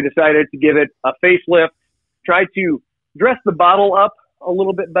year, we decided to give it a facelift, try to dress the bottle up a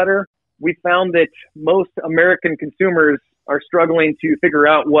little bit better. We found that most American consumers are struggling to figure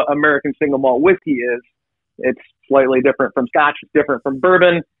out what American single malt whiskey is. It's slightly different from Scotch. It's different from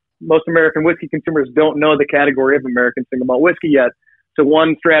bourbon. Most American whiskey consumers don't know the category of American single malt whiskey yet. So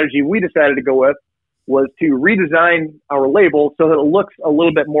one strategy we decided to go with was to redesign our label so that it looks a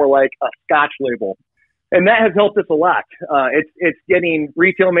little bit more like a Scotch label. And that has helped us a lot. It's getting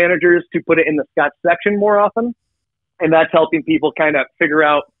retail managers to put it in the Scotch section more often. And that's helping people kind of figure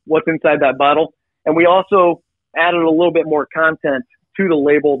out what's inside that bottle. And we also added a little bit more content to the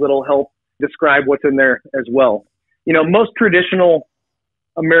label that'll help describe what's in there as well. Most traditional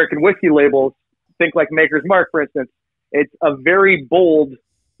American whiskey labels, think like Maker's Mark, for instance, it's a very bold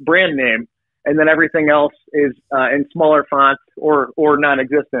brand name, and then everything else is in smaller fonts or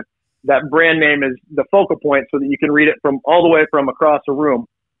non-existent. That brand name is the focal point so that you can read it from all the way from across a room.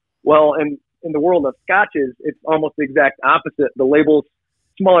 Well, in the world of scotches, it's almost the exact opposite. The label's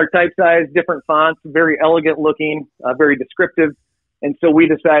smaller type size, different fonts, very elegant looking, very descriptive. And so we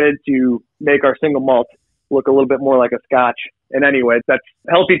decided to make our single malt look a little bit more like a Scotch. And anyway, that's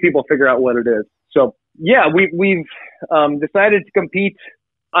helping people figure out what it is. So yeah, we've decided to compete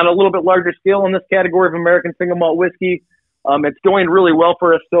on a little bit larger scale in this category of American single malt whiskey. It's going really well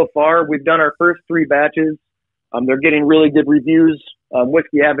for us so far. We've done our first 3 batches. They're getting really good reviews.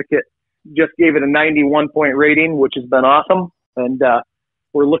 Whiskey Advocate just gave it a 91-point rating, which has been awesome. And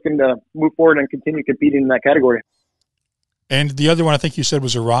we're looking to move forward and continue competing in that category. And the other one I think you said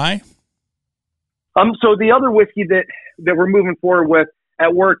was a rye? So the other whiskey that we're moving forward with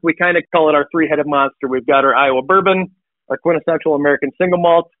at work, we kind of call it our 3-headed monster. We've got our Iowa bourbon, our quintessential American single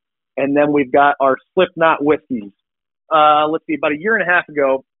malt, and then we've got our Slipknot whiskeys. About a year and a half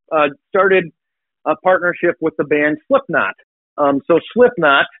ago, started a partnership with the band Slipknot. So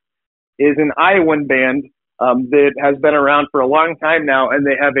Slipknot is an Iowan band that has been around for a long time now, and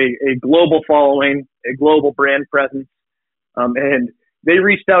they have a global following, a global brand presence. And they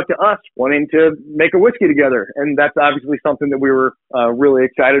reached out to us wanting to make a whiskey together. And that's obviously something that we were really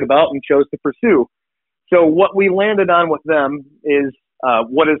excited about and chose to pursue. So what we landed on with them is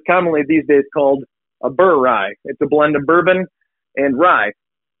what is commonly these days called a burr rye. It's a blend of bourbon and rye.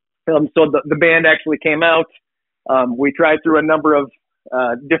 So the band actually came out. We tried through a number of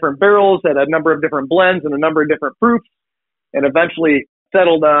different barrels at a number of different blends and a number of different proofs, and eventually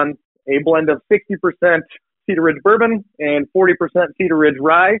settled on a blend of 60% Cedar Ridge Bourbon and 40% Cedar Ridge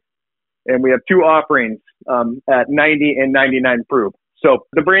Rye. And we have two offerings at 90 and 99 proof. So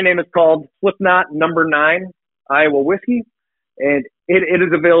the brand name is called Slipknot Number 9 Iowa Whiskey, and it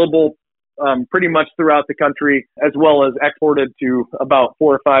is available pretty much throughout the country, as well as exported to about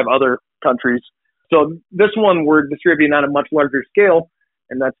 4 or 5 other countries. So this one we're distributing on a much larger scale,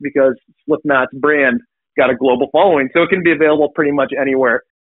 and that's because Slipknot's brand got a global following, so it can be available pretty much anywhere.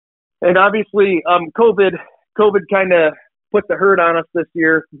 And obviously, COVID kind of put the hurt on us this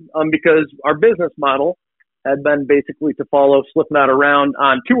year because our business model had been basically to follow Slipknot around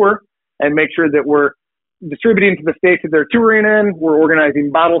on tour and make sure that we're distributing to the states that they're touring in. We're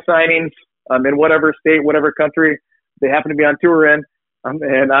organizing bottle signings in whatever state, whatever country they happen to be on tour in.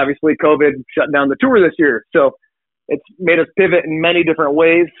 And obviously COVID shut down the tour this year. So it's made us pivot in many different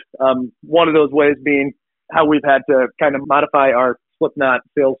ways. One of those ways being how we've had to kind of modify our Slipknot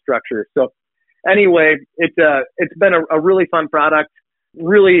sales structure. So anyway, it's been a really fun product,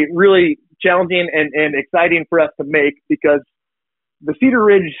 really, really challenging and exciting for us to make, because the Cedar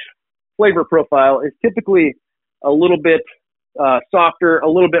Ridge flavor profile is typically a little bit softer, a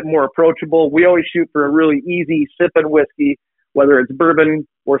little bit more approachable. We always shoot for a really easy sipping whiskey, whether it's bourbon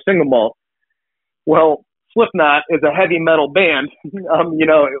or single malt. Well, Slipknot is a heavy metal band.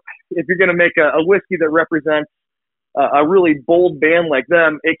 If you're going to make a whiskey that represents a really bold band like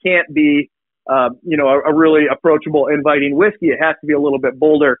them, it can't be a really approachable, inviting whiskey. It has to be a little bit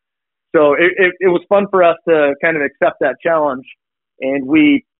bolder. So it was fun for us to kind of accept that challenge. And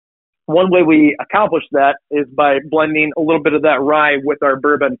one way we accomplished that is by blending a little bit of that rye with our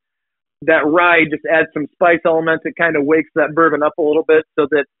bourbon. That rye just adds some spice elements. It kind of wakes that bourbon up a little bit, so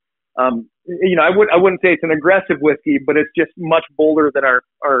that, I wouldn't say it's an aggressive whiskey, but it's just much bolder than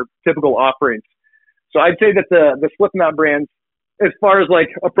our typical offerings. So I'd say that the Slipknot brands, as far as like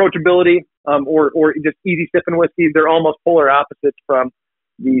approachability, or just easy sipping whiskey, they're almost polar opposites from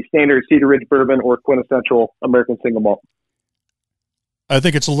the standard Cedar Ridge Bourbon or quintessential American single malt. I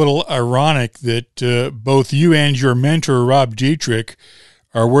think it's a little ironic that both you and your mentor, Rob Dietrich,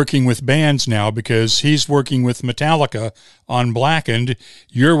 are working with bands now, because he's working with Metallica on Blackened,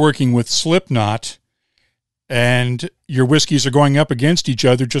 you're working with Slipknot, and your whiskeys are going up against each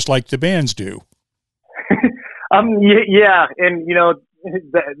other just like the bands do. Yeah, and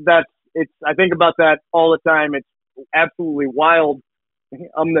I think about that all the time. It's absolutely wild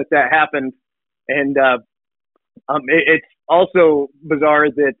that happened, and it's also bizarre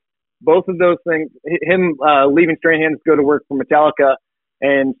that both of those things, him leaving Strahan to go to work for Metallica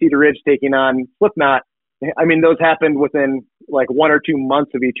and Cedar Ridge taking on Slipknot, I mean, those happened within like 1 or 2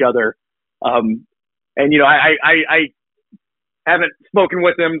 months of each other. And I haven't spoken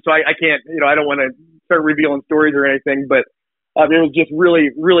with him, so I can't, I don't want to start revealing stories or anything, but it was just really,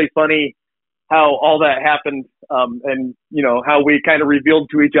 really funny how all that happened, and how we kind of revealed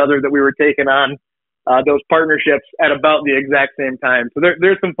to each other that we were taking on those partnerships at about the exact same time. So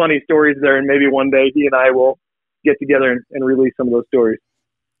there's some funny stories there, and maybe one day he and I will get together and release some of those stories.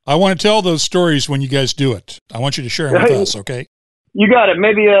 I want to tell those stories when you guys do it. I want you to share them with us, okay? You got it.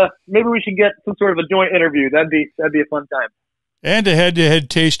 Maybe we should get some sort of a joint interview. That'd be a fun time. And a head-to-head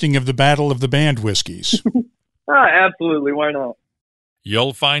tasting of the Battle of the Band whiskeys. Absolutely. Why not?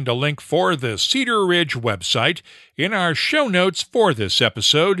 You'll find a link for the Cedar Ridge website in our show notes for this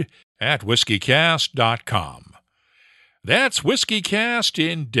episode at whiskycast.com. That's WhiskyCast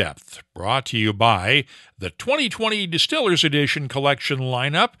in Depth, brought to you by the 2020 Distillers Edition collection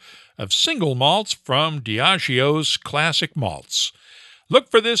lineup of single malts from Diageo's Classic Malts.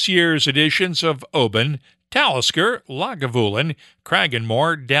 Look for this year's editions of Oban, Talisker, Lagavulin,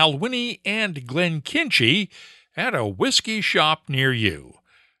 Cragganmore, Dalwhinnie, and Glenkinchie at a whiskey shop near you.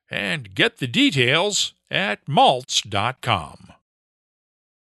 And get the details at malts.com.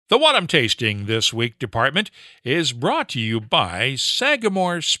 The What I'm Tasting This Week department is brought to you by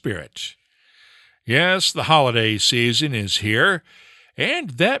Sagamore Spirit. Yes, the holiday season is here, and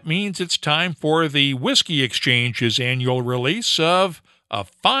that means it's time for the Whiskey Exchange's annual release of A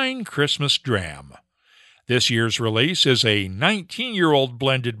Fine Christmas Dram. This year's release is a 19-year-old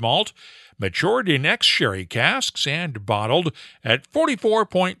blended malt, matured in ex-sherry casks and bottled at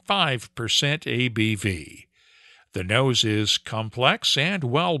 44.5% ABV. The nose is complex and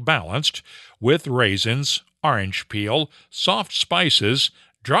well-balanced, with raisins, orange peel, soft spices,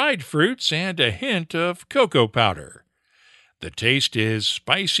 dried fruits, and a hint of cocoa powder. The taste is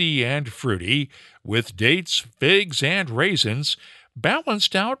spicy and fruity, with dates, figs, and raisins,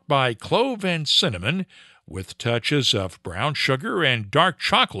 balanced out by clove and cinnamon, with touches of brown sugar and dark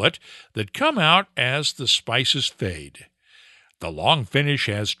chocolate that come out as the spices fade. The long finish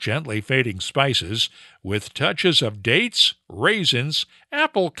has gently fading spices with touches of dates, raisins,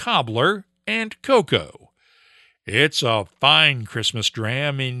 apple cobbler, and cocoa. It's a fine Christmas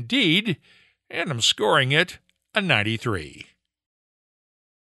dram indeed, and I'm scoring it a 93.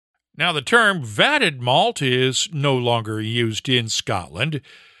 Now, the term vatted malt is no longer used in Scotland,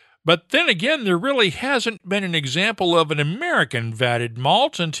 but then again, there really hasn't been an example of an American vatted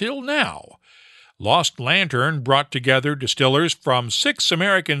malt until now. Lost Lantern brought together distillers from 6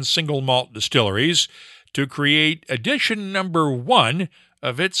 American single malt distilleries to create edition number 1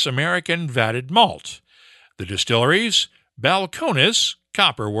 of its American vatted malt. The distilleries: Balcones,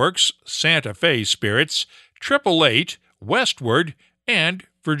 Copperworks, Santa Fe Spirits, 888, Westward, and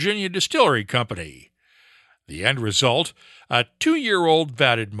Virginia Distillery Company. The end result, a 2-year-old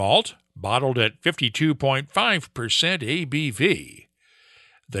vatted malt, bottled at 52.5% ABV.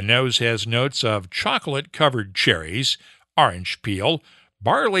 The nose has notes of chocolate-covered cherries, orange peel,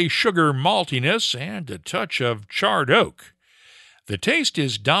 barley sugar maltiness, and a touch of charred oak. The taste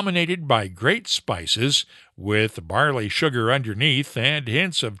is dominated by great spices, with barley sugar underneath and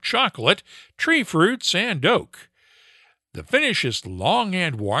hints of chocolate, tree fruits, and oak. The finish is long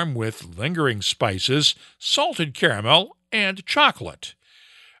and warm with lingering spices, salted caramel, and chocolate.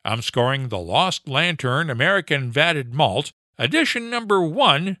 I'm scoring the Lost Lantern American Vatted Malt, edition number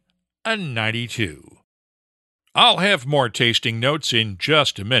 1, a 92. I'll have more tasting notes in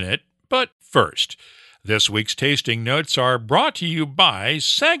just a minute, but first, this week's tasting notes are brought to you by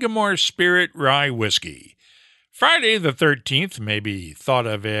Sagamore Spirit Rye Whiskey. Friday the 13th may be thought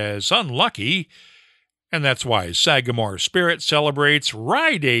of as unlucky, and that's why Sagamore Spirit celebrates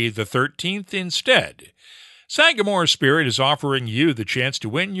Rye Day the 13th instead. Sagamore Spirit is offering you the chance to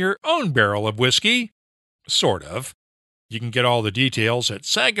win your own barrel of whiskey. Sort of. You can get all the details at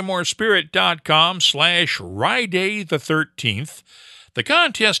sagamorespirit.com/Rye Day the 13th. The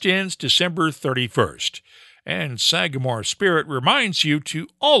contest ends December 31st, and Sagamore Spirit reminds you to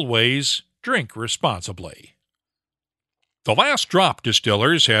always drink responsibly. The Last Drop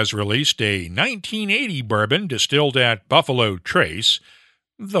Distillers has released a 1980 bourbon distilled at Buffalo Trace,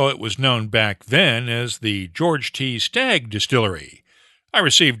 though it was known back then as the George T. Stagg Distillery. I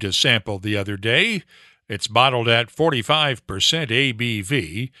received a sample the other day. It's bottled at 45%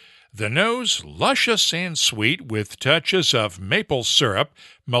 ABV. The nose, luscious and sweet with touches of maple syrup,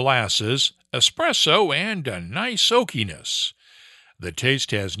 molasses, espresso, and a nice oakiness. The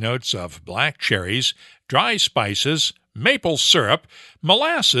taste has notes of black cherries, dry spices, maple syrup,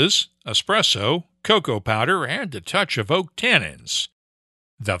 molasses, espresso, cocoa powder, and a touch of oak tannins.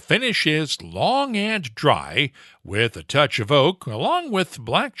 The finish is long and dry, with a touch of oak, along with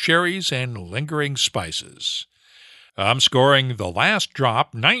black cherries and lingering spices. I'm scoring the Last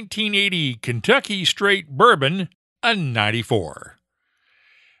Drop 1980 Kentucky Straight Bourbon a 94.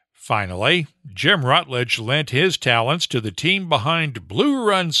 Finally, Jim Rutledge lent his talents to the team behind Blue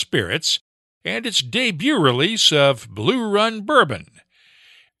Run Spirits and its debut release of Blue Run Bourbon.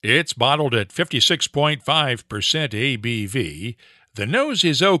 It's bottled at 56.5% ABV. The nose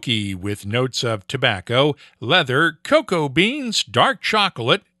is oaky with notes of tobacco, leather, cocoa beans, dark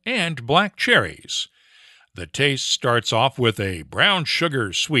chocolate, and black cherries. The taste starts off with a brown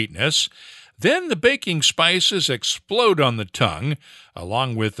sugar sweetness, then the baking spices explode on the tongue,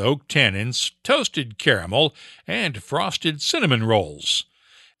 along with oak tannins, toasted caramel, and frosted cinnamon rolls.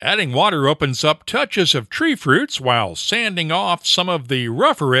 Adding water opens up touches of tree fruits while sanding off some of the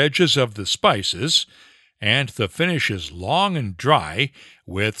rougher edges of the spices, and the finish is long and dry,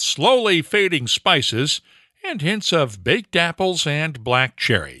 with slowly fading spices and hints of baked apples and black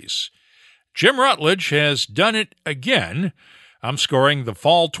cherries. Jim Rutledge has done it again. I'm scoring the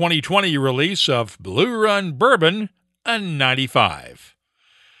fall 2020 release of Blue Run Bourbon a 95.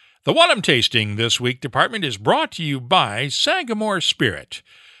 The What I'm Tasting this week department is brought to you by Sagamore Spirit.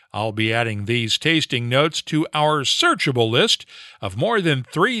 I'll be adding these tasting notes to our searchable list of more than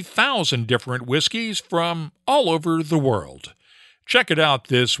 3,000 different whiskeys from all over the world. Check it out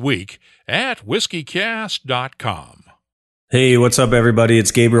this week at WhiskyCast.com. Hey, what's up, everybody?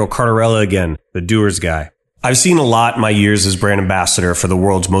 It's Gabriel Cardarella again, the Doers guy. I've seen a lot in my years as brand ambassador for the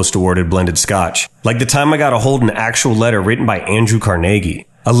world's most awarded blended scotch. Like the time I got a hold of an actual letter written by Andrew Carnegie,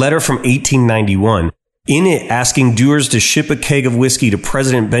 a letter from 1891, in it asking Doers to ship a keg of whiskey to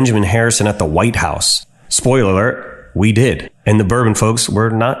President Benjamin Harrison at the White House. Spoiler alert, we did. And the bourbon folks were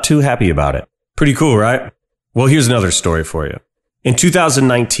not too happy about it. Pretty cool, right? Well, here's another story for you. In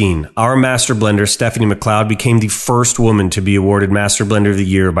 2019, our master blender, Stephanie McLeod, became the first woman to be awarded Master Blender of the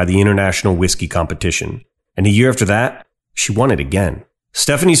Year by the International Whiskey Competition. And a year after that, she won it again.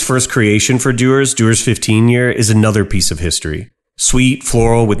 Stephanie's first creation for Dewar's 15 year, is another piece of history. Sweet,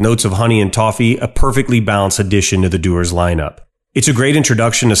 floral, with notes of honey and toffee, a perfectly balanced addition to the Dewar's lineup. It's a great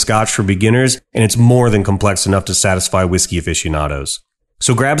introduction to Scotch for beginners, and it's more than complex enough to satisfy whiskey aficionados.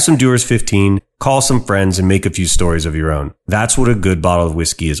 So grab some Dewar's 15, call some friends, and make a few stories of your own. That's what a good bottle of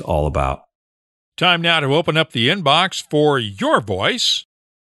whiskey is all about. Time now to open up the inbox for your voice.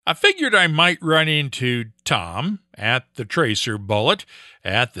 I figured I might run into Tom at the Tracer Bullet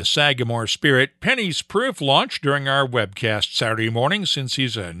at the Sagamore Spirit Penny's Proof launch during our webcast Saturday morning, since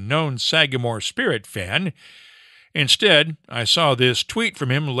he's a known Sagamore Spirit fan. Instead, I saw this tweet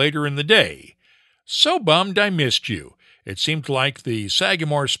from him later in the day. "So bummed I missed you. It seemed like the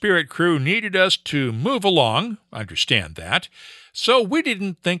Sagamore Spirit crew needed us to move along, understand that, so we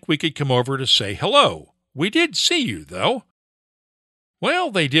didn't think we could come over to say hello. We did see you, though."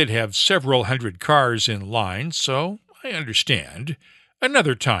 Well, they did have several hundred cars in line, so I understand.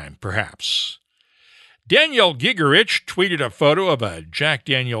 Another time, perhaps. Daniel Gigerich tweeted a photo of a Jack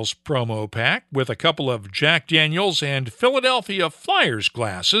Daniels promo pack with a couple of Jack Daniels and Philadelphia Flyers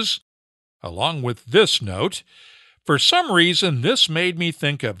glasses, along with this note. "For some reason, this made me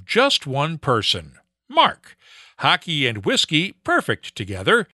think of just one person, Mark. Hockey and whiskey, perfect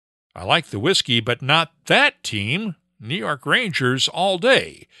together. I like the whiskey, but not that team. New York Rangers all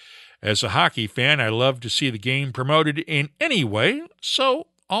day. As a hockey fan, I love to see the game promoted in any way, so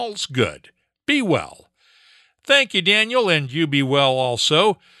all's good. Be well." Thank you, Daniel, and you be well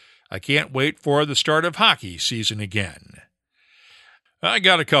also. I can't wait for the start of hockey season again. I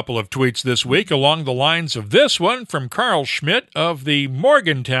got a couple of tweets this week along the lines of this one from Carl Schmidt of the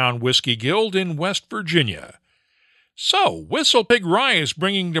Morgantown Whiskey Guild in West Virginia. "So, Whistlepig Rye is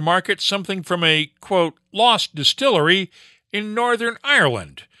bringing to market something from a, quote, lost distillery in Northern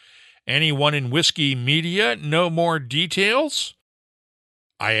Ireland. Anyone in whiskey media know more details?"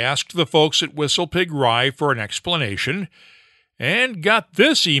 I asked the folks at Whistlepig Rye for an explanation, and got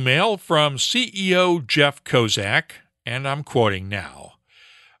this email from CEO Jeff Kozak, and I'm quoting now.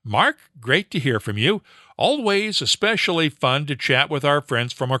 "Mark, great to hear from you. Always especially fun to chat with our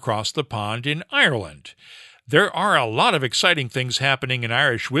friends from across the pond in Ireland. There are a lot of exciting things happening in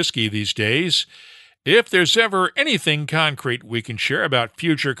Irish whiskey these days. If there's ever anything concrete we can share about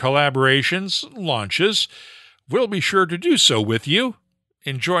future collaborations, launches, we'll be sure to do so with you.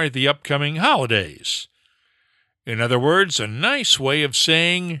 Enjoy the upcoming holidays." In other words, a nice way of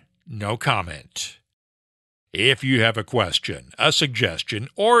saying no comment. If you have a question, a suggestion,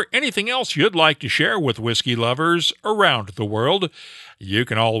 or anything else you'd like to share with whiskey lovers around the world, you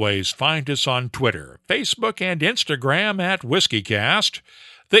can always find us on Twitter, Facebook, and Instagram at WhiskyCast.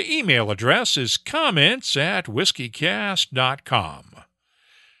 The email address is comments@whiskycast.com.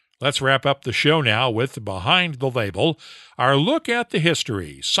 Let's wrap up the show now with Behind the Label, our look at the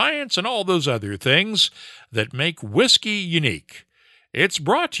history, science, and all those other things that make whiskey unique. It's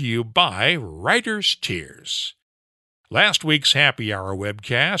brought to you by Writer's Tears. Last week's Happy Hour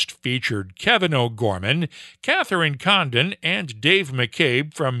webcast featured Kevin O'Gorman, Catherine Condon, and Dave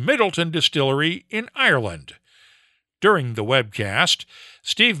McCabe from Middleton Distillery in Ireland. During the webcast,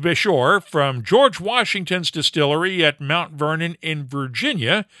 Steve Bishore from George Washington's Distillery at Mount Vernon in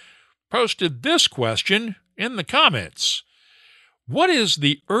Virginia posted this question in the comments. What is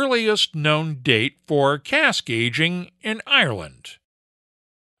the earliest known date for cask aging in Ireland?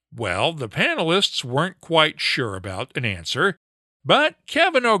 Well, the panelists weren't quite sure about an answer, but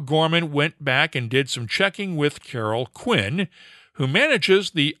Kevin O'Gorman went back and did some checking with Carol Quinn, who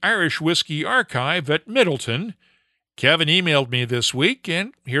manages the Irish Whiskey Archive at Middleton. Kevin emailed me this week,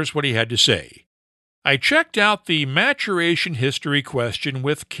 and here's what he had to say. I checked out the maturation history question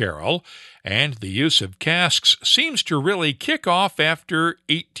with Carol, and the use of casks seems to really kick off after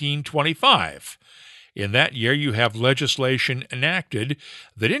 1825. In that year, you have legislation enacted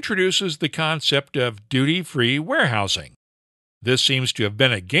that introduces the concept of duty-free warehousing. This seems to have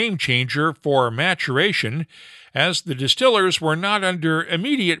been a game-changer for maturation, as the distillers were not under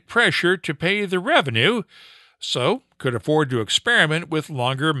immediate pressure to pay the revenue, so could afford to experiment with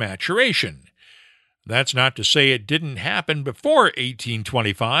longer maturation. That's not to say it didn't happen before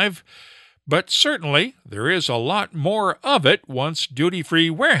 1825, but certainly there is a lot more of it once duty-free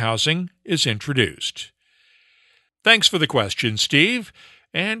warehousing is introduced. Thanks for the question, Steve,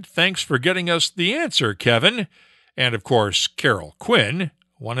 and thanks for getting us the answer, Kevin, and of course Carol Quinn,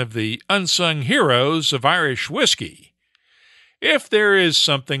 one of the unsung heroes of Irish whiskey. If there is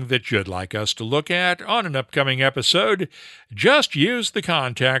something that you'd like us to look at on an upcoming episode, just use the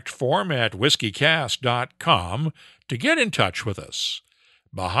contact form at whiskycast.com to get in touch with us.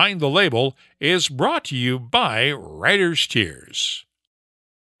 Behind the Label is brought to you by Writer's Tears.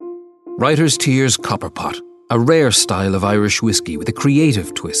 Writer's Tears Copperpot, a rare style of Irish whiskey with a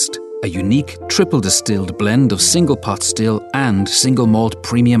creative twist. A unique triple distilled blend of single pot still and single malt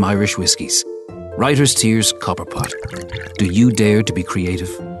premium Irish whiskies. Writer's Tears Copperpot. Do you dare to be creative?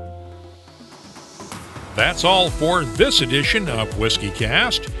 That's all for this edition of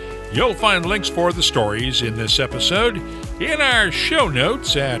WhiskyCast. You'll find links for the stories in this episode in our show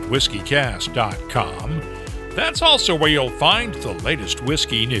notes at whiskycast.com. That's also where you'll find the latest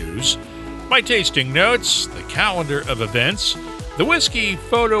whiskey news, my tasting notes, the calendar of events, the whiskey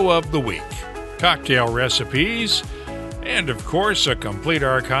photo of the week, cocktail recipes, and of course a complete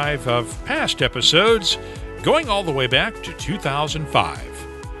archive of past episodes going all the way back to 2005.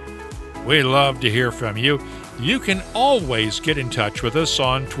 We love to hear from you. You can always get in touch with us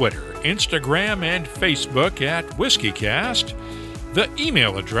on Twitter, Instagram, and Facebook at WhiskyCast. The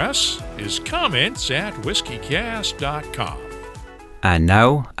email address is comments@whiskycast.com. And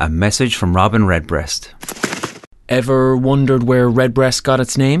now, a message from Robin Redbreast. Ever wondered where Redbreast got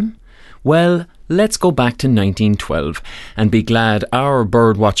its name? Well, let's go back to 1912 and be glad our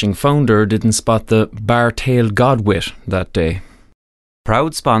bird-watching founder didn't spot the bar-tailed godwit that day.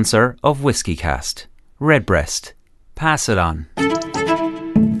 Proud sponsor of WhiskyCast. Redbreast. Pass it on.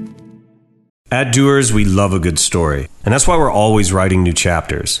 At Doers, we love a good story, and that's why we're always writing new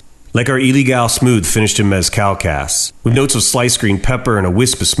chapters. Like our Illegal Smooth finished in mezcal casks, with notes of sliced green pepper and a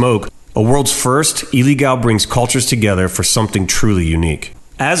wisp of smoke. A world's first, Illegal brings cultures together for something truly unique.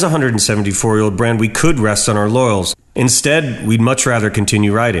 As a 174-year-old brand, we could rest on our laurels. Instead, we'd much rather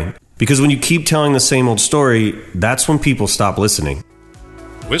continue writing. Because when you keep telling the same old story, that's when people stop listening.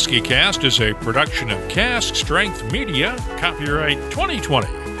 WhiskyCast is a production of Cask Strength Media, copyright 2020,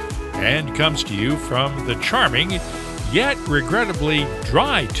 and comes to you from the charming, yet regrettably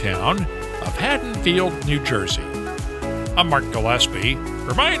dry town of Haddonfield, New Jersey. I'm Mark Gillespie,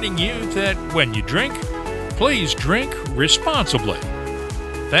 reminding you that when you drink, please drink responsibly.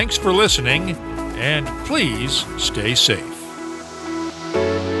 Thanks for listening, and please stay safe.